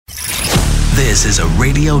This is a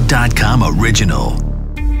Radio.com original.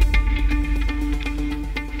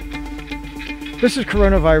 This is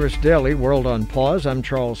Coronavirus Daily, World on Pause. I'm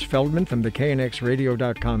Charles Feldman from the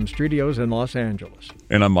KNXRadio.com studios in Los Angeles.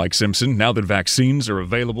 And I'm Mike Simpson. Now that vaccines are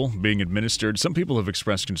available, being administered, some people have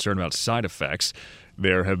expressed concern about side effects.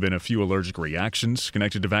 There have been a few allergic reactions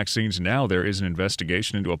connected to vaccines. Now there is an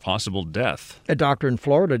investigation into a possible death. A doctor in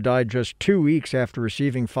Florida died just 2 weeks after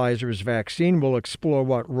receiving Pfizer's vaccine. We'll explore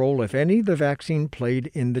what role, if any, the vaccine played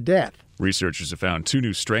in the death. Researchers have found 2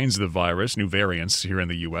 new strains of the virus, new variants here in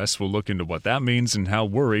the U.S. We'll look into what that means and how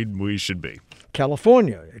worried we should be.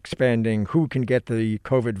 California expanding who can get the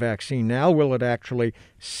COVID vaccine now. Will it actually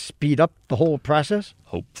speed up the whole process?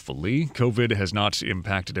 Hopefully. COVID has not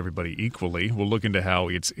impacted everybody equally. We'll look into how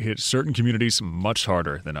it's hit certain communities much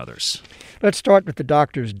harder than others. Let's start with the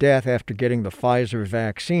doctor's death after getting the Pfizer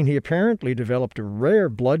vaccine. He apparently developed a rare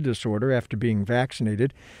blood disorder after being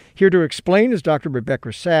vaccinated. Here to explain is Dr. Rebecca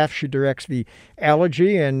Saff. She directs the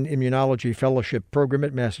Allergy and Immunology Fellowship Program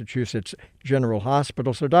at Massachusetts General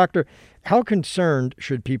Hospital. So, Doctor, how concerned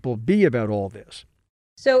should people be about all this?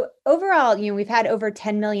 So overall, we've had over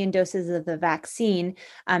 10 million doses of the vaccine,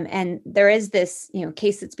 and there is this,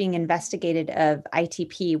 case that's being investigated of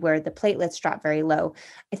ITP where the platelets drop very low.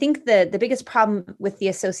 I think the biggest problem with the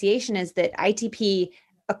association is that ITP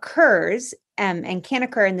occurs and can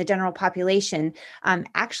occur in the general population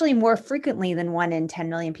actually more frequently than 1 in 10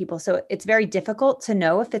 million people. So it's very difficult to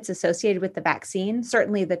know if it's associated with the vaccine.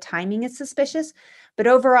 Certainly the timing is suspicious. But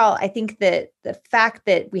overall, I think that the fact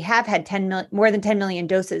that we have had more than 10 million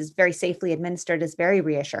doses very safely administered is very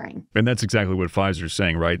reassuring. And that's exactly what Pfizer's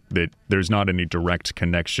saying, right? That there's not any direct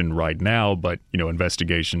connection right now, but,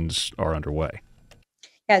 investigations are underway.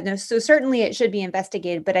 Yeah, no, so certainly it should be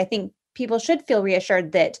investigated, but I think people should feel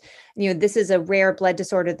reassured that, this is a rare blood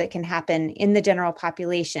disorder that can happen in the general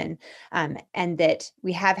population, and that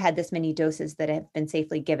we have had this many doses that have been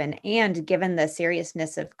safely given. And given the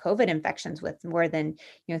seriousness of COVID infections with more than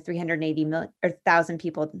 380,000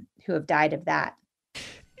 people who have died of that.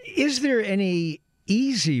 Is there any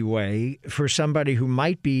easy way for somebody who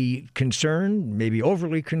might be concerned, maybe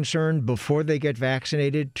overly concerned, before they get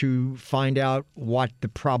vaccinated to find out what the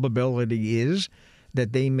probability is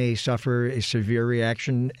that they may suffer a severe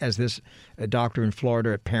reaction, as this doctor in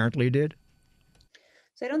Florida apparently did?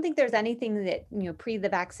 So I don't think there's anything that, pre the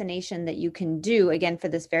vaccination that you can do, again, for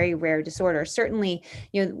this very rare disorder. Certainly,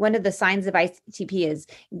 one of the signs of ITP is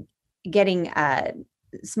getting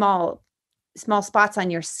small spots on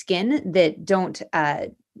your skin that don't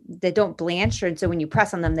blanch, and so when you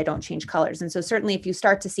press on them, they don't change colors. And so certainly if you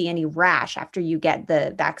start to see any rash after you get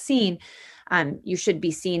the vaccine, you should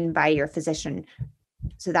be seen by your physician.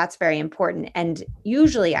 So that's very important. And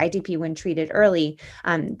usually ITP, when treated early,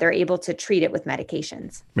 they're able to treat it with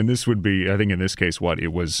medications. And this would be, I think in this case,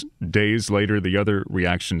 it was days later. The other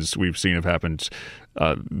reactions we've seen have happened,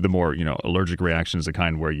 the more, allergic reactions, the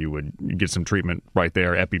kind where you would get some treatment right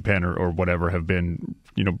there, EpiPen or whatever, have been,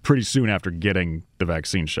 pretty soon after getting the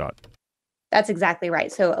vaccine shot. That's exactly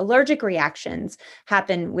right. So allergic reactions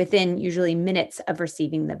happen within usually minutes of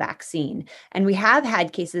receiving the vaccine. And we have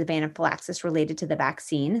had cases of anaphylaxis related to the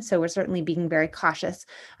vaccine. So we're certainly being very cautious.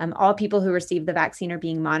 All people who receive the vaccine are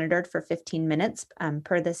being monitored for 15 minutes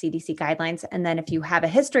per the CDC guidelines. And then if you have a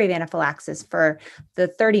history of anaphylaxis, for the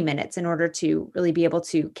 30 minutes, in order to really be able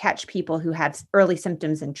to catch people who have early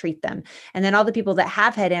symptoms and treat them. And then all the people that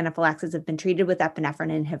have had anaphylaxis have been treated with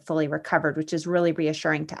epinephrine and have fully recovered, which is really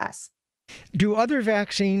reassuring to us. Do other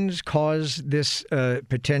vaccines cause this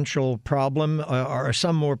potential problem? Are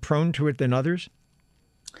some more prone to it than others?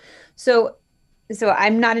 So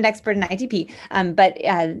I'm not an expert in ITP, but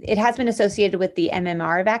it has been associated with the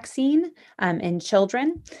MMR vaccine in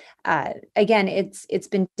children. Again, it's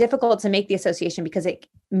been difficult to make the association because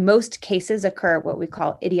most cases occur what we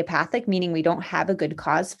call idiopathic, meaning we don't have a good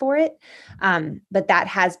cause for it. But there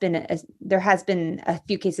has been a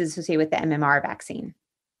few cases associated with the MMR vaccine.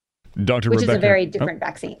 Which is a very different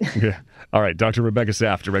vaccine. Yeah. All right. Dr. Rebecca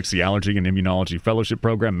Saff directs the Allergy and Immunology Fellowship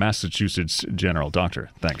Program, Massachusetts General. Doctor,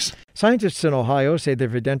 thanks. Scientists in Ohio say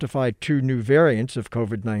they've identified 2 new variants of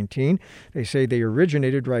COVID-19. They say they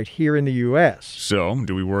originated right here in the U.S. So,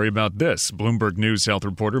 do we worry about this? Bloomberg News health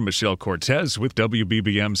reporter Michelle Cortez with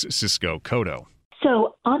WBBM's Cisco Cotto.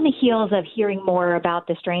 So on the heels of hearing more about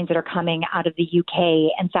the strains that are coming out of the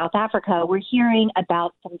UK and South Africa, we're hearing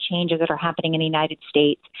about some changes that are happening in the United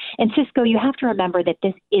States. And Cisco, you have to remember that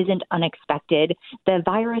this isn't unexpected. The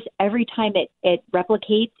virus, every time it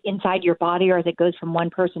replicates inside your body or as it goes from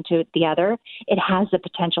one person to the other, it has the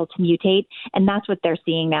potential to mutate. And that's what they're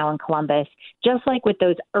seeing now in Columbus. Just like with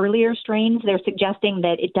those earlier strains, they're suggesting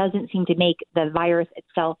that it doesn't seem to make the virus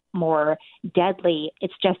itself more deadly.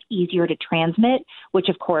 It's just easier to transmit, which,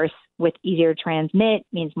 of course, with easier to transmit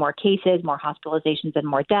means more cases, more hospitalizations, and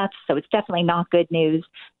more deaths. So it's definitely not good news.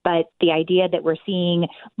 But the idea that we're seeing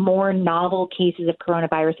more novel cases of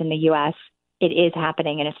coronavirus in the U.S., it is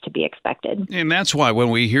happening, and it's to be expected. And that's why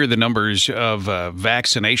when we hear the numbers of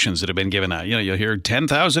vaccinations that have been given out, you'll hear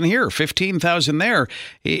 10,000 here, 15,000 there.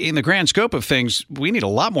 In the grand scope of things, we need a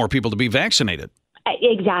lot more people to be vaccinated.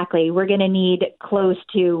 Exactly. We're going to need close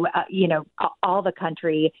to, all the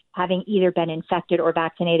country having either been infected or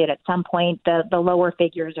vaccinated at some point. The lower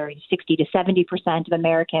figures are 60 to 70% of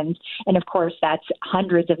Americans. And of course, that's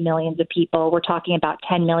hundreds of millions of people. We're talking about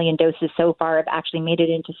 10 million doses so far have actually made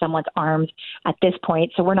it into someone's arms at this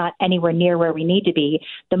point. So we're not anywhere near where we need to be.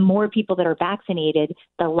 The more people that are vaccinated,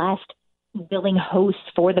 the less willing hosts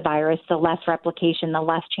for the virus, the less replication, the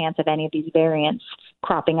less chance of any of these variants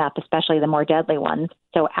cropping up, especially the more deadly ones.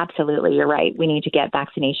 So absolutely, you're right. We need to get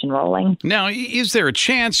vaccination rolling. Now, is there a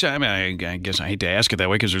chance? I mean, I guess I hate to ask it that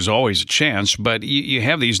way because there's always a chance, but you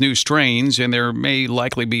have these new strains and there may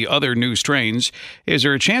likely be other new strains. Is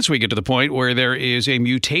there a chance we get to the point where there is a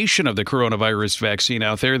mutation of the coronavirus vaccine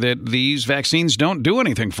out there that these vaccines don't do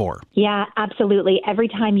anything for? Yeah, absolutely. Every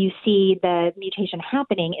time you see the mutation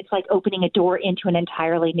happening, it's like opening a door into an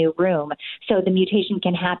entirely new room. So the mutation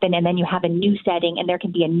can happen and then you have a new setting and there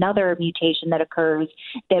can be another mutation that occurs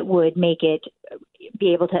that would make it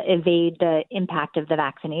be able to evade the impact of the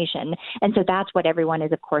vaccination. And so that's what everyone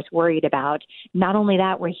is, of course, worried about. Not only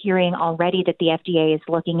that, we're hearing already that the FDA is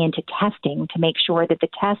looking into testing to make sure that the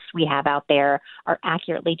tests we have out there are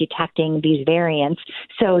accurately detecting these variants.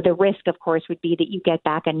 So the risk, of course, would be that you get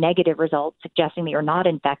back a negative result suggesting that you're not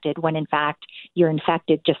infected when, in fact, you're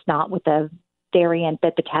infected, just not with the variant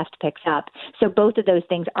that the test picks up. So both of those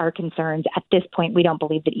things are concerns. At this point, we don't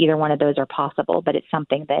believe that either one of those are possible, but it's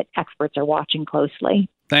something that experts are watching closely.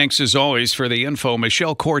 Thanks, as always, for the info.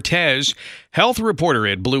 Michelle Cortez, health reporter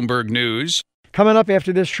at Bloomberg News. Coming up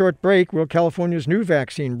after this short break, will California's new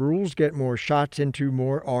vaccine rules get more shots into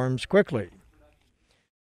more arms quickly?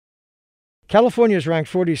 California is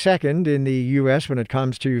ranked 42nd in the U.S. when it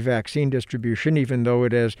comes to vaccine distribution, even though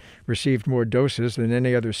it has received more doses than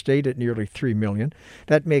any other state at nearly 3 million.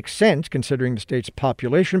 That makes sense considering the state's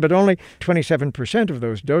population, but only 27% of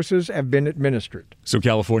those doses have been administered. So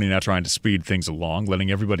California now trying to speed things along,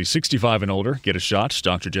 letting everybody 65 and older get a shot.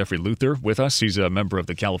 Dr. Jeffrey Luther with us. He's a member of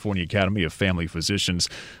the California Academy of Family Physicians,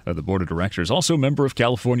 the board of directors, also a member of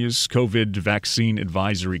California's COVID Vaccine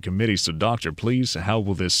Advisory Committee. So, Doctor, please, how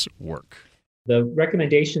will this work? The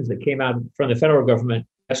recommendations that came out from the federal government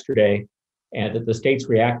yesterday and that the states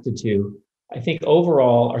reacted to, I think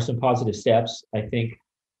overall are some positive steps. I think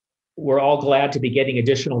we're all glad to be getting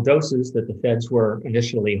additional doses that the feds were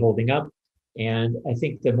initially holding up. And I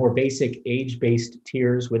think the more basic age-based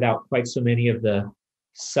tiers without quite so many of the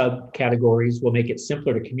subcategories will make it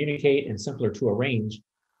simpler to communicate and simpler to arrange.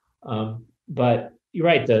 But you're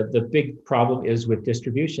right, the big problem is with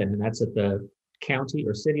distribution, and that's at the county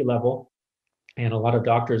or city level. And a lot of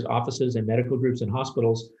doctors' offices and medical groups and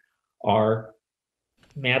hospitals are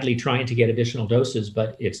madly trying to get additional doses,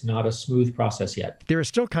 but it's not a smooth process yet. There are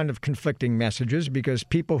still kind of conflicting messages because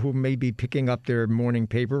people who may be picking up their morning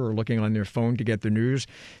paper or looking on their phone to get the news,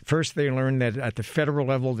 first they learn that at the federal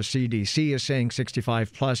level, the CDC is saying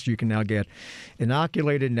 65 plus, you can now get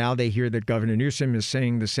inoculated. Now they hear that Governor Newsom is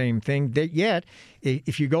saying the same thing. Yet,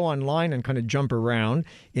 if you go online and kind of jump around,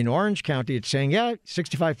 in Orange County, it's saying,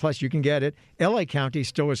 65 plus, you can get it. LA County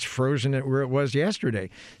still is frozen at where it was yesterday.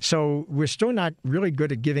 So we're still not really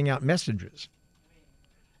good at giving out messages.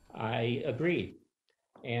 I agree.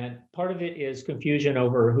 And part of it is confusion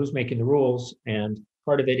over who's making the rules. And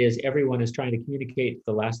part of it is everyone is trying to communicate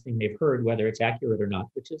the last thing they've heard, whether it's accurate or not,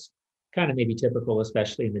 which is kind of maybe typical,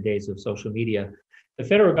 especially in the days of social media. The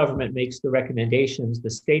federal government makes the recommendations. The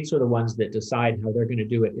states are the ones that decide how they're going to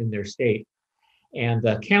do it in their state. And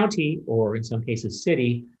the county, or in some cases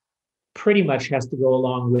city, pretty much has to go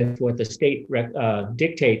along with what the state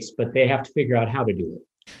dictates, but they have to figure out how to do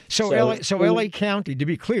it. So LA County, to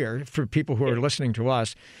be clear, for people who are listening to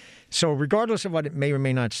us, so regardless of what it may or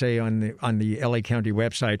may not say on the LA County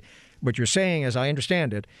website, What you're saying, as I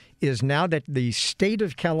understand it, is now that the state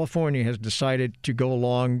of California has decided to go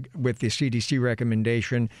along with the CDC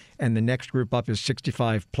recommendation and the next group up is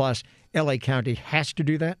 65 plus, LA County has to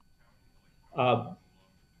do that?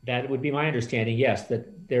 That would be my understanding, yes,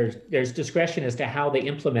 that there's discretion as to how they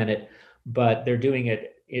implement it, but they're doing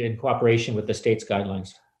it in cooperation with the state's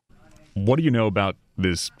guidelines. What do you know about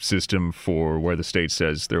this system for where the state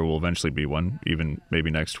says there will eventually be one, even maybe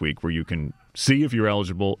next week, where you can see if you're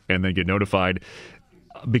eligible and then get notified?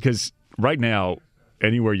 Because right now,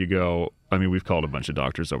 anywhere you go, I mean, we've called a bunch of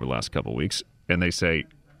doctors over the last couple of weeks, and they say,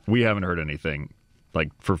 we haven't heard anything, like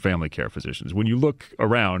for family care physicians. When you look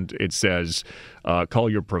around, it says, call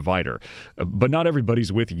your provider. But not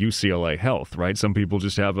everybody's with UCLA Health, right? Some people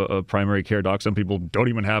just have a primary care doc. Some people don't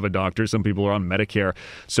even have a doctor. Some people are on Medicare.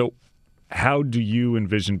 So how do you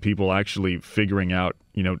envision people actually figuring out,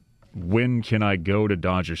 when can I go to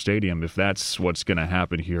Dodger Stadium if that's what's going to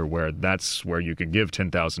happen here, where that's where you can give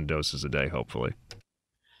 10,000 doses a day, hopefully?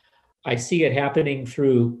 I see it happening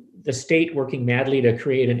through the state working madly to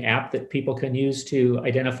create an app that people can use to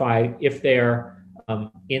identify if they're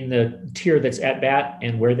in the tier that's at bat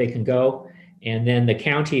and where they can go. And then the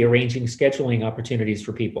county arranging scheduling opportunities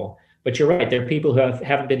for people. But you're right, there are people who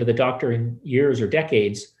haven't been to the doctor in years or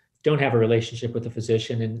decades, don't have a relationship with a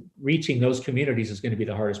physician, and reaching those communities is going to be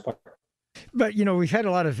the hardest part. But, we've had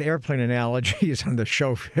a lot of airplane analogies on the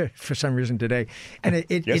show for some reason today. And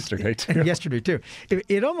yesterday, too. Yesterday, too.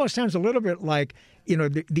 It almost sounds a little bit like,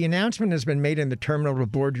 the announcement has been made in the terminal to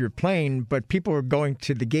board your plane, but people are going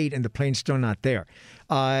to the gate and the plane's still not there.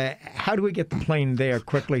 How do we get the plane there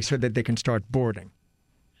quickly so that they can start boarding?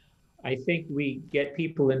 I think we get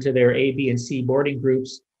people into their A, B, and C boarding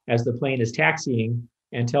groups as the plane is taxiing,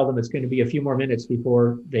 and tell them it's going to be a few more minutes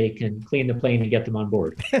before they can clean the plane and get them on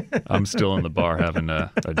board. I'm still in the bar having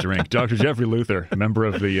a drink. Dr. Jeffrey Luther, member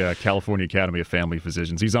of the California Academy of Family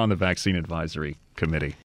Physicians. He's on the Vaccine Advisory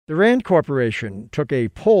Committee. The Rand Corporation took a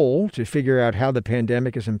poll to figure out how the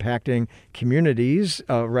pandemic is impacting communities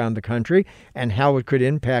around the country and how it could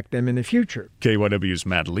impact them in the future. KYW's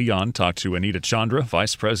Matt Leon talked to Anita Chandra,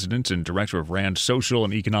 Vice President and Director of Rand Social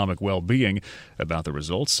and Economic Well-Being, about the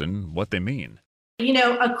results and what they mean.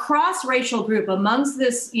 A cross-racial group amongst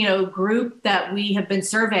this, group that we have been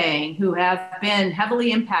surveying who have been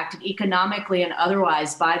heavily impacted economically and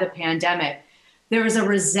otherwise by the pandemic, there is a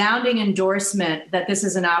resounding endorsement that this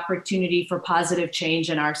is an opportunity for positive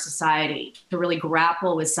change in our society to really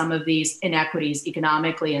grapple with some of these inequities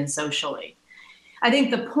economically and socially. I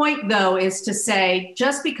think the point, though, is to say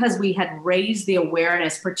just because we had raised the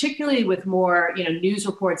awareness, particularly with more, news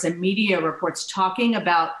reports and media reports talking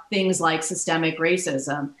about things like systemic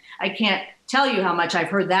racism, I can't tell you how much I've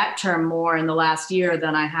heard that term more in the last year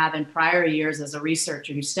than I have in prior years as a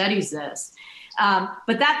researcher who studies this.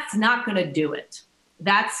 But that's not going to do it.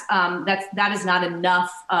 That is not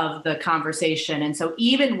enough of the conversation. And so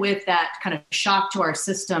even with that kind of shock to our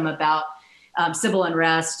system about civil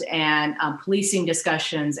unrest and policing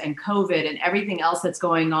discussions and COVID and everything else that's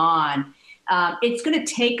going on, it's going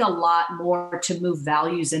to take a lot more to move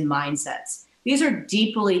values and mindsets. These are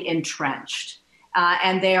deeply entrenched,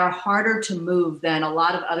 and they are harder to move than a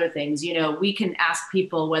lot of other things. We can ask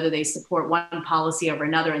people whether they support one policy over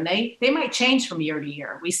another, and they might change from year to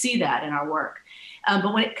year. We see that in our work.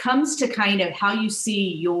 But when it comes to kind of how you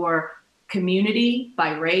see your community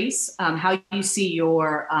by race, how you see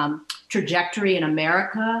your trajectory in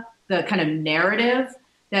America, the kind of narrative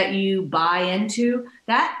that you buy into,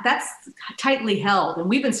 that's tightly held. And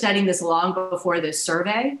we've been studying this long before this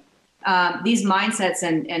survey. These mindsets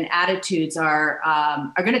and attitudes are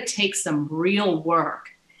going to take some real work.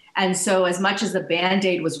 And so as much as the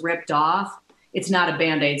Band-Aid was ripped off, it's not a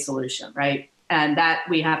Band-Aid solution, right? And that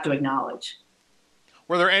we have to acknowledge.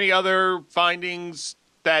 Were there any other findings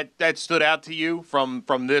that stood out to you from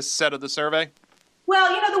this set of the survey? Well,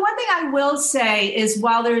 the one thing I will say is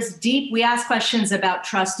while we ask questions about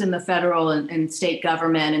trust in the federal and state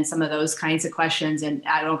government and some of those kinds of questions, and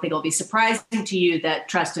I don't think it'll be surprising to you that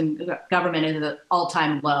trust in government is at an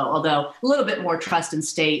all-time low, although a little bit more trust in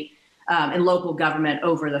state and local government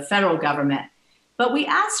over the federal government. But we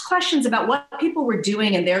asked questions about what people were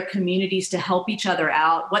doing in their communities to help each other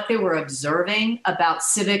out, what they were observing about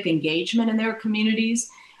civic engagement in their communities.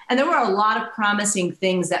 And there were a lot of promising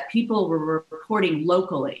things that people were reporting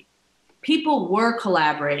locally. People were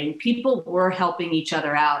collaborating. People were helping each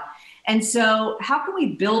other out. And so how can we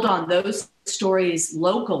build on those stories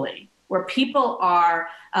locally where people are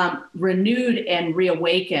renewed and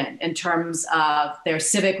reawakened in terms of their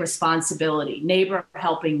civic responsibility, neighbor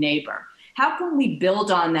helping neighbor? How can we build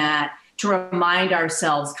on that to remind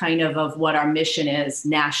ourselves kind of what our mission is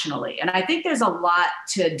nationally. And I think there's a lot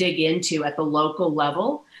to dig into at the local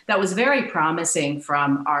level that was very promising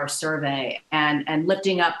from our survey, and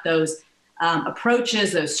lifting up those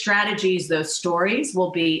approaches, those strategies, those stories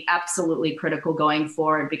will be absolutely critical going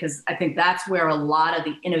forward, because I think that's where a lot of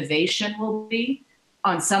the innovation will be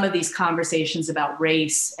on some of these conversations about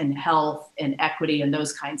race and health and equity and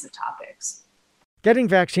those kinds of topics. Getting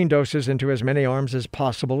vaccine doses into as many arms as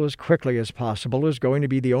possible, as quickly as possible, is going to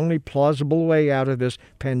be the only plausible way out of this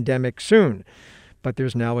pandemic soon. But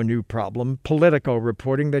there's now a new problem. Politico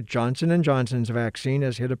reporting that Johnson & Johnson's vaccine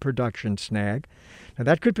has hit a production snag. Now,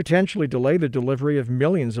 that could potentially delay the delivery of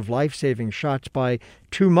millions of life-saving shots by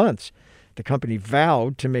 2 months. The company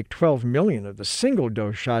vowed to make 12 million of the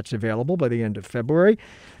single-dose shots available by the end of February,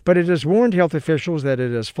 but it has warned health officials that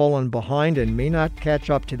it has fallen behind and may not catch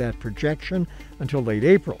up to that projection until late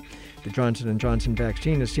April. The Johnson & Johnson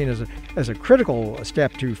vaccine is seen as a critical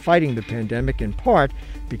step to fighting the pandemic, in part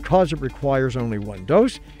because it requires only one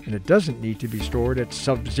dose and it doesn't need to be stored at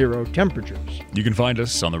sub-zero temperatures. You can find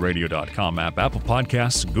us on the radio.com app, Apple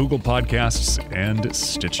Podcasts, Google Podcasts, and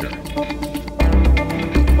Stitcher.